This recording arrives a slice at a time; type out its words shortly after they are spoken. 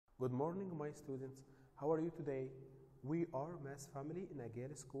Good morning, my students. How are you today? We are Math Family in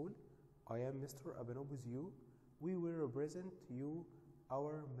Agial School. I am Mr. Abenob with you. We will represent you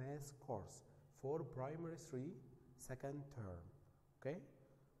our math course for primary 3 second term. Okay?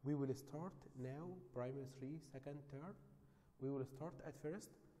 We will start now primary 3 second term. We will start at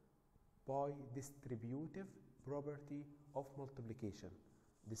first by distributive property of multiplication.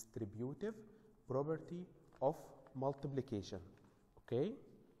 Distributive property of multiplication. Okay?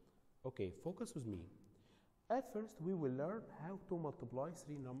 Okay, focus with me. At first, we will learn how to multiply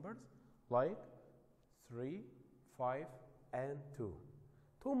three numbers like 3, 5, and 2.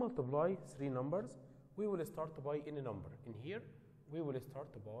 To multiply three numbers, we will start by any number. In here, we will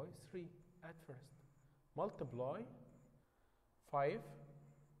start by 3 at first. Multiply 5,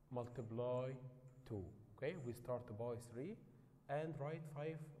 multiply 2. Okay, we start by 3 and write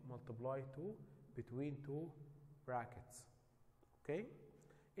 5 multiply 2 between two brackets. Okay?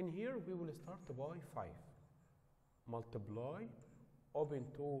 In here, we will start by 5. Multiply, open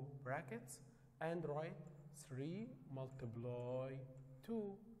two brackets, and write 3 multiply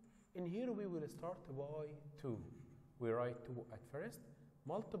 2. In here, we will start by 2. We write 2 at first.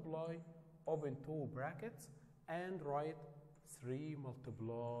 Multiply, open two brackets, and write 3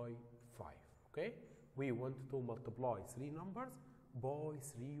 multiply 5. Okay? We want to multiply three numbers by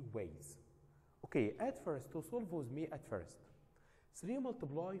 3 ways. Okay, at first, to solve with me at first. 3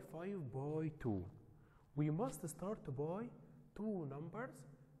 multiply 5 by 2. We must start by two numbers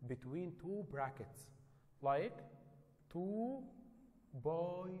between two brackets, like 2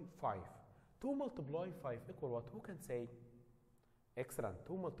 by 5. 2 multiply 5 equal what? Who can say? Excellent.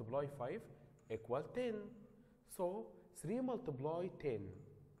 2 multiply 5 equal 10. So 3 multiply 10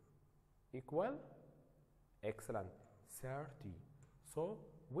 equal, excellent, 30. So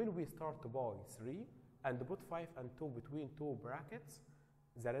when we start by 3 and put 5 and 2 between two brackets,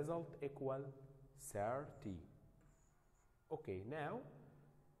 the result equal 30. Okay, now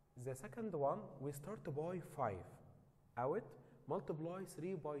the second one, we start by 5 out, multiply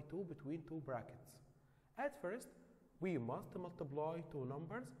 3 by 2 between two brackets. At first, we must multiply two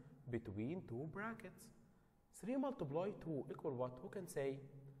numbers between two brackets. 3 multiply 2 equal what? Who can say?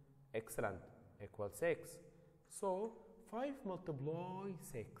 Excellent, equal 6. So 5 multiply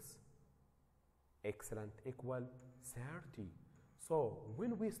 6, excellent, equal 30. So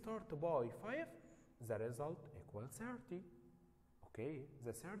when we start by 5, the result equals 30. Okay,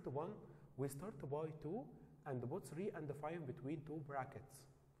 the third one, we start by 2 and put 3 and 5 between two brackets.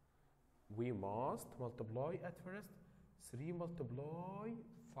 We must multiply at first 3 multiply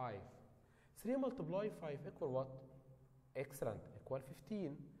 5. 3 multiply 5 equal what? Excellent, equal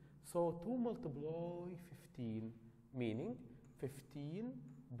 15. So 2 multiply 15, meaning 15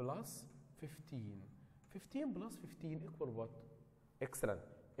 plus 15. 15 plus 15 equal what? Excellent,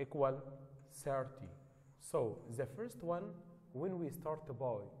 equal 30. So the first one, when we start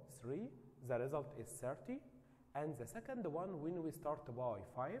by 3, the result is 30. And the second one, when we start by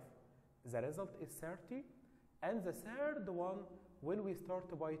 5, the result is 30. And the third one, when we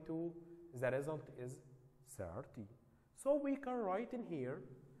start by 2, the result is 30. So we can write in here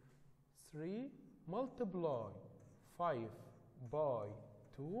 3 multiply 5 by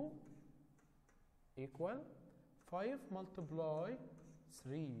 2 equal 5 multiply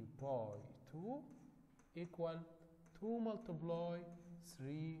 3 by 2 equal 2 multiply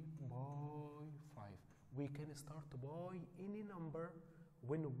 3 by 5. We can start by any number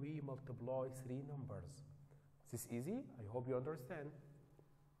when we multiply three numbers. This is easy. I hope you understand.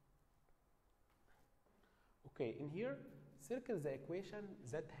 Okay, in here, circle the equation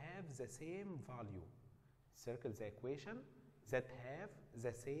that have the same value. Circle the equation that have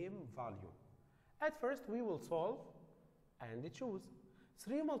the same value. At first, we will solve and choose.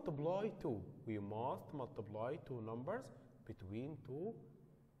 3 multiply 2. We must multiply two numbers between two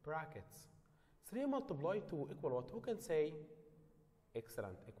brackets. 3 multiply 2 equal what? Who can say?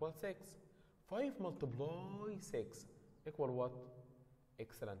 Excellent, equal 6. 5 multiply 6 equal what?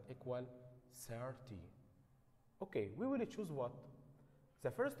 Excellent, equal 30. Okay, we will choose what? The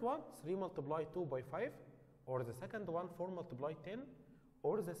first one, 3 multiply 2 by 5, or the second one, 4 multiply 10,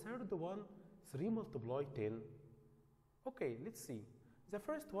 or the third one, 3 multiply 10. Okay, let's see. The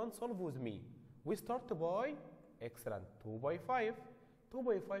first one, solve with me. We start by, excellent, 2 by 5. 2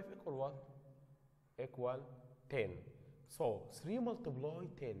 by 5 equal what? Equal 10. So 3 multiply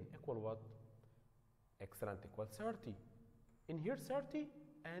 10 equal what? Excellent, equal 30. In here 30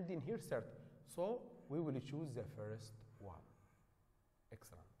 and in here 30. So we will choose the first one.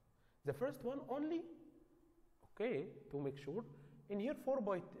 Excellent. The first one only, okay, to make sure. In here 4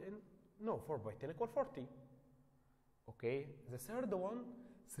 by 10, no, 4 by 10 equal 40. Okay, the third one,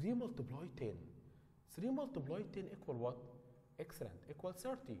 3 multiply 10. 3 multiply 10 equal what? Excellent, equal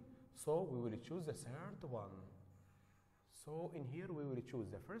 30. So we will choose the third one. So in here we will choose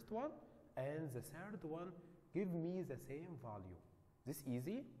the first one and the third one give me the same value. This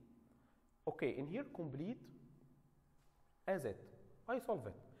easy? Okay, in here complete as it. I solve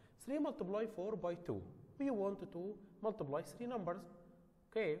it. 3 multiply 4 by 2. We want to multiply 3 numbers.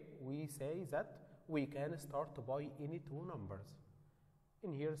 Okay, we say that we can start by any 2 numbers.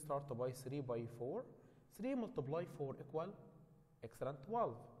 In here start by 3 by 4. 3 multiply 4 equal, excellent,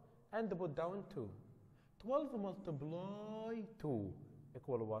 12. And put down 2. 12 multiply 2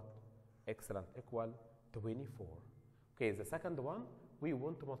 equal what? Excellent, equal 24. Okay, the second one, we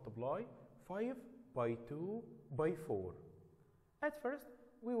want to multiply 5 by 2 by 4. At first,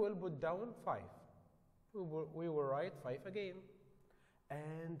 we will put down 5. We will write 5 again.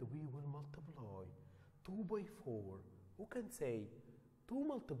 And we will multiply 2 by 4. Who can say 2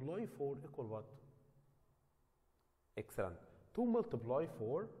 multiply 4 equal what? Excellent. 2 multiply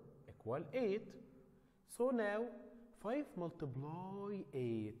 4 equal 8. So now 5 multiply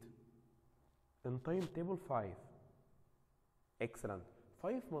 8 in timetable 5. Excellent.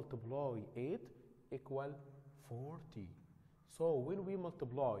 5 multiply 8 equal 40. So when we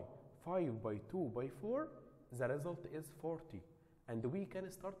multiply 5 by 2 by 4, the result is 40. And we can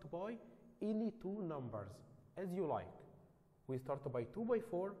start by any 2 numbers as you like. We start by 2 by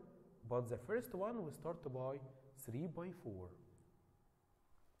 4, but the first one we start by 3 by 4.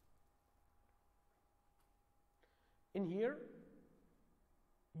 In here,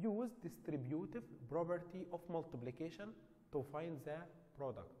 use distributive property of multiplication to find the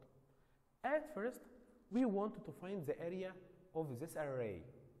product. At first, we want to find the area of this array.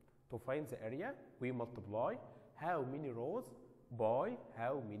 To find the area, we multiply how many rows by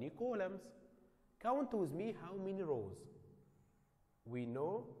how many columns. Count with me how many rows. We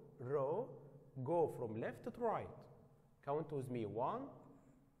know row go from left to right. Count with me 1,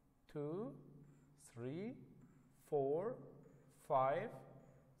 2, 3, 4, 5,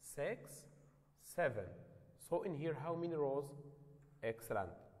 6, 7. So in here how many rows? Excellent,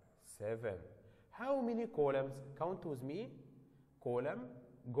 7. How many columns? Count with me. Column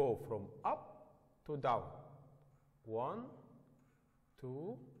go from up to down. 1,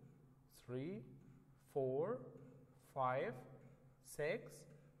 2, 3, 4, 5, 6,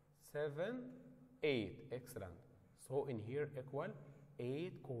 7, 8. Excellent. So in here equal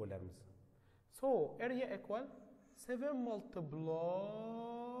 8 columns. So area equal 7 multiply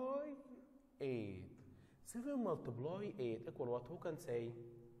 8. 7 multiply 8 equal what? Who can say?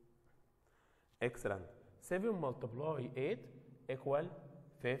 Excellent. 7 multiply 8 equal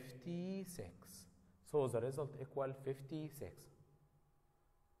 56. So the result equal 56.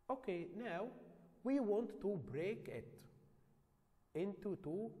 Okay, now we want to break it into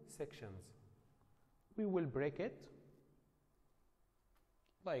 2 sections. We will break it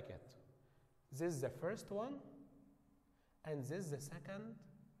like it. This is the first one and this is the second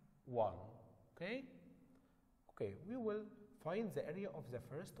one. Okay? Okay, we will find the area of the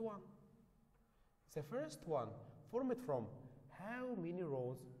first one. The first one formed from how many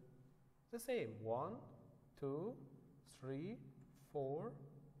rows? The same. 1, 2, 3, 4,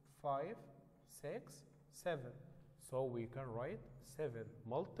 5, 6, 7. So we can write 7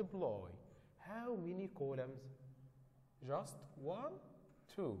 multiply how many columns? Just 1,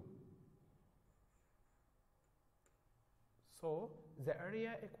 2. So the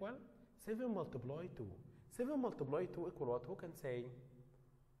area equal 7 multiply 2. 7 multiply 2 equal what? Who can say?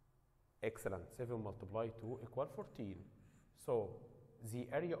 Excellent. 7 multiply 2 equal 14. So the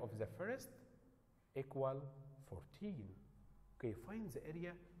area of the first equal 14. Okay, find the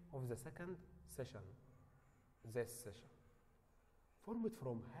area of the second session. This session. Formed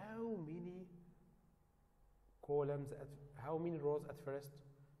from how many columns, how many rows at first?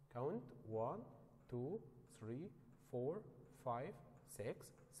 Count 1, 2, 3, 4, 5, 6,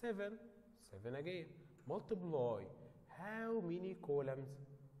 7. 7 again. Multiply how many columns?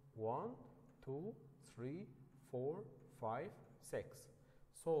 1, 2, 3, 4, 5, 6.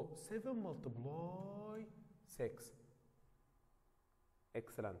 So 7 multiply 6.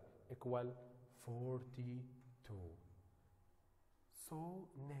 Excellent. Equal 42. So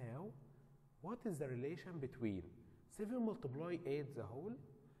now, what is the relation between 7 multiply 8 the whole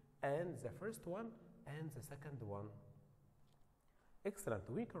and the first one and the second one? Excellent.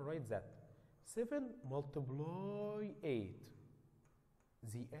 We can write that 7 multiply 8,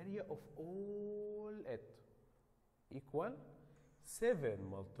 the area of all it equal 7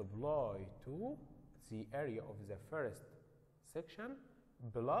 multiply 2, the area of the first section,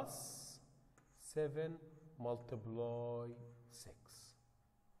 plus 7 multiply 6.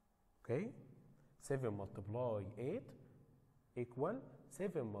 Okay, 7 multiply 8 equal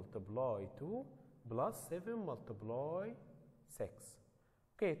 7 multiply 2 plus 7 multiply 6.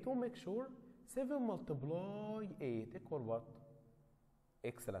 Okay, to make sure, 7 multiply 8 equal what?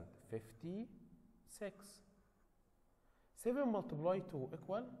 Excellent, 56. 7 multiply 2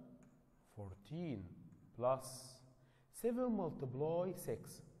 equal 14 plus 7 multiply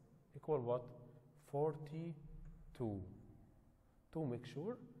 6 equal what? 42. To make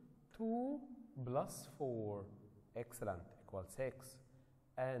sure, 2 plus 4, excellent, equal 6.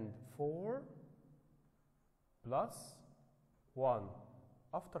 And 4 plus 1,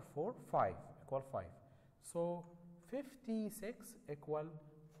 after 4, 5, equal 5. So 56 equal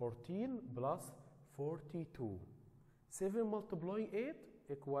 14 plus 42. 7 multiply 8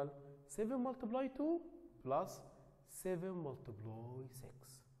 equal 7 multiply 2 plus 7 multiply 6.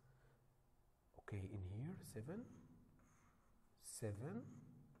 Okay, in here 7, 7,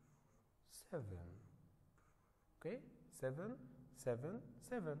 7. Okay, 7, 7,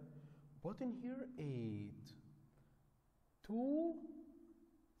 7. But in here 8, 2,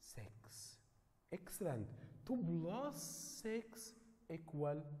 6. Excellent. 2 plus 6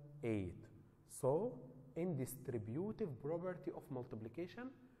 equal 8. So, in distributive property of multiplication,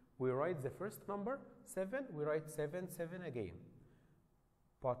 we write the first number 7, we write 7, 7 again.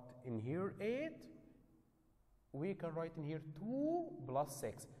 But in here 8, we can write in here 2 plus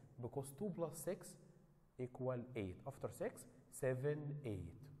 6, because 2 plus 6 equal 8. After 6, 7, 8.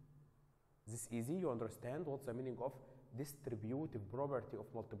 This is easy, you understand what's the meaning of distributive property of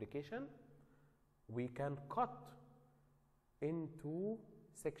multiplication. We can cut into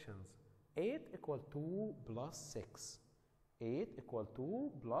sections. 8 equal 2 plus 6. 8 equal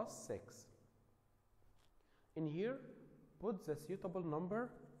 2 plus 6. In here, put the suitable number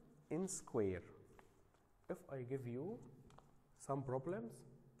in square. If I give you some problems,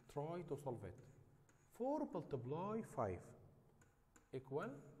 try to solve it. 4 multiply 5 equal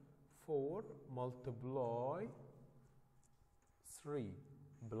 4 multiply 3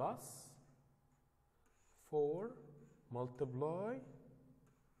 plus 4 multiply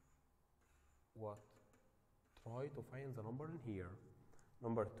what? Try to find the number in here.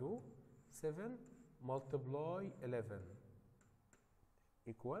 Number 2, 7 multiply 11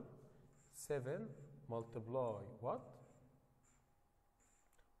 equal 7 multiply what?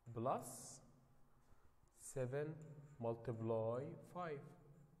 Plus 7 multiply 5.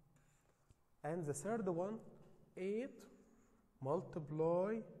 And the third one, 8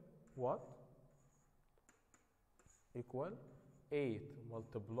 multiply what? Equal 8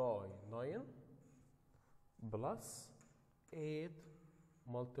 multiply 9 plus 8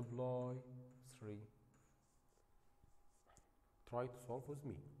 multiply 3. Try to solve with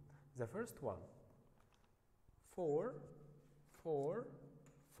me. The first one, 4, 4,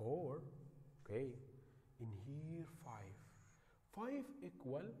 4. Okay. In here 5. 5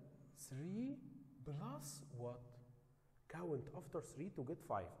 equal 3 plus what? Count after 3 to get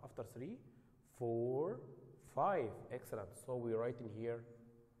 5. After 3, 4, 5. Excellent. So we write in here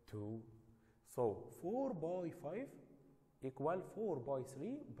 2. So 4 by 5 equal 4 by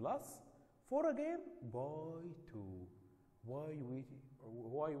 3 plus 4 again by 2. Why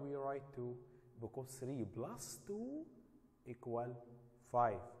we write 2? Because 3 plus 2 equal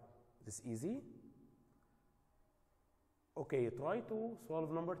 5. This is easy. Okay, try to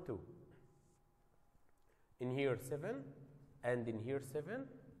solve number 2. In here 7, and in here 7,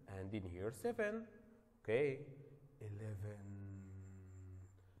 and in here 7. Okay, 11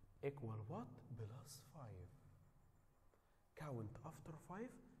 equal what? Plus 5. Count after 5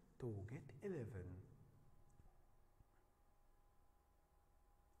 to get 11.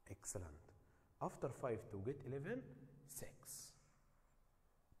 Excellent. After 5 to get 11, 6.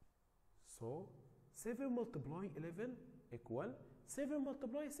 So 7 multiply 11 equal 7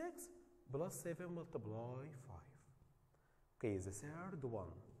 multiply 6 plus 7 multiply 5. Okay, the third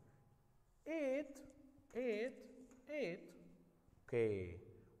one, 8, 8, 8. Okay,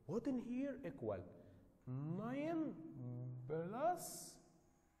 what in here equal 9 plus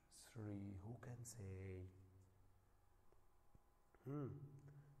 3? Who can say?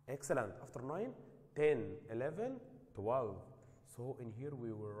 Excellent. After 9, 10, 11, 12. So in here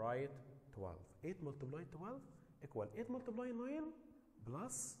we will write 12. 8 multiply 12 equal 8 multiply 9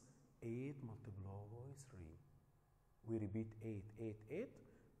 plus 8 multiply 3. We repeat 8, 8, 8.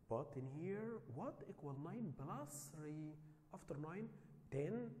 But in here, what equal 9 plus 3? After 9,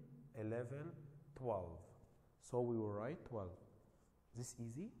 10, 11, 12. So we will write 12. This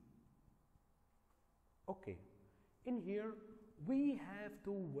easy? Okay. In here, we have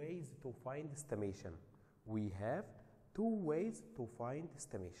two ways to find estimation. We have two ways to find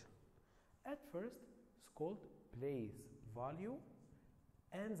estimation. At first, it's called place value,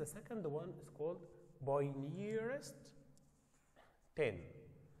 and the second one is called by nearest 10.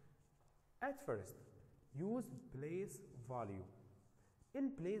 At first, use place value.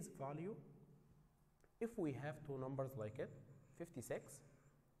 In place value, if we have two numbers like it, 56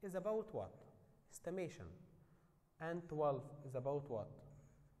 is about what? Estimation. And 12 is about what?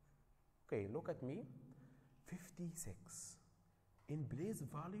 Okay, look at me. 56. In place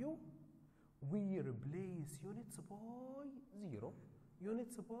value, we replace units by 0,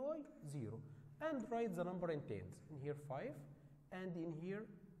 units by 0, and write the number in tens. In here 5, and in here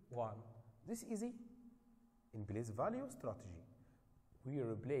 1. This is easy. In place value strategy, we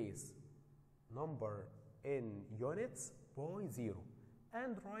replace number in units by 0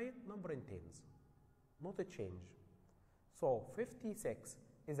 and write number in tens, not a change. So 56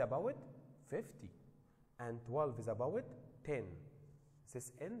 is about 50 and 12 is about 10.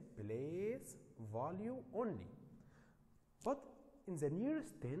 This in place value only. But in the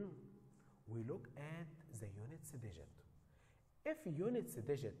nearest 10, we look at the units digit. If units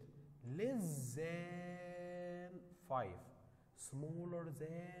digit less than 5, smaller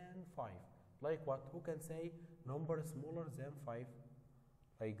than 5, like what? Who can say number smaller than 5?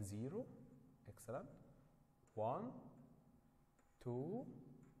 Like 0, excellent. 1, 2,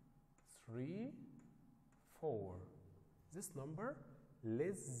 3, 4. This number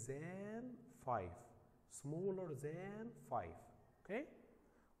less than 5, smaller than 5, okay?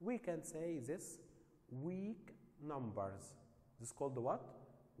 We can say this weak numbers. This is called what?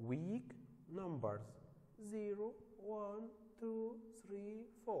 Weak numbers. 0, 1, 2, 3,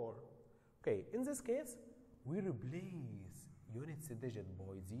 4. Okay, in this case, we replace units digit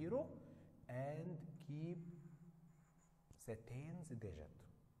by 0 and keep the tens digit,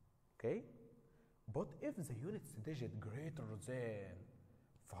 okay? But if the units digit greater than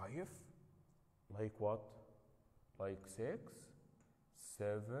 5, like what? Like 6,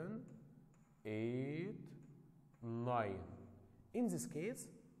 7, 8, 9. In this case,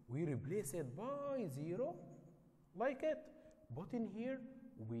 we replace it by 0, like it. But in here,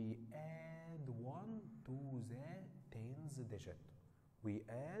 we add 1 to the tens digit. We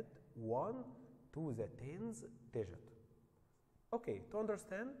add 1 to the tens digit. Okay, to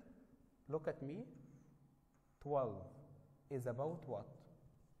understand, look at me. 12 is about what?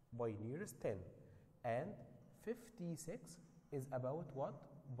 By nearest 10. And 56 is about what?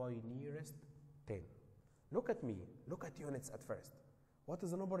 By nearest 10. Look at me. Look at units at first. What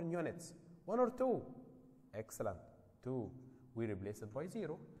is the number in units? 1 or 2? Excellent. 2. We replace it by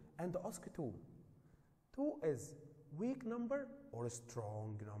 0 and ask 2. 2 is weak number or a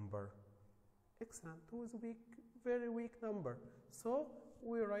strong number? Excellent. 2 is a weak, very weak number. So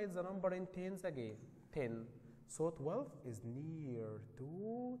we write the number in tens again. 10. So 12 is near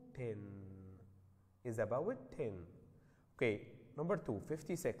to 10. Is about 10. Okay, number 2,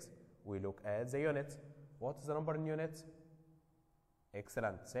 56. We look at the units. What is the number in units?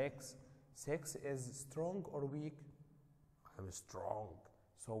 Excellent. 6. 6 is strong or weak? I'm strong.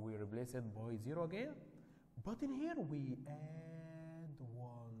 So we replace it by 0 again. But in here we add 1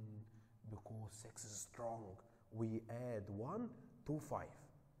 because 6 is strong. We add 1 to 5.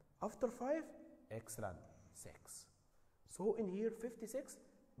 After 5, excellent, 6. So in here 56,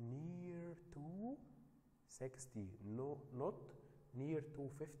 near to 60. No, not near to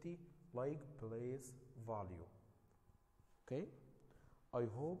 50 like place value. Okay? I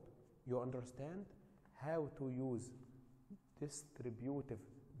hope you understand how to use distributive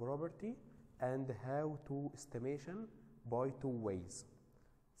property and how to estimation by two ways.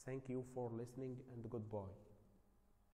 Thank you for listening and goodbye.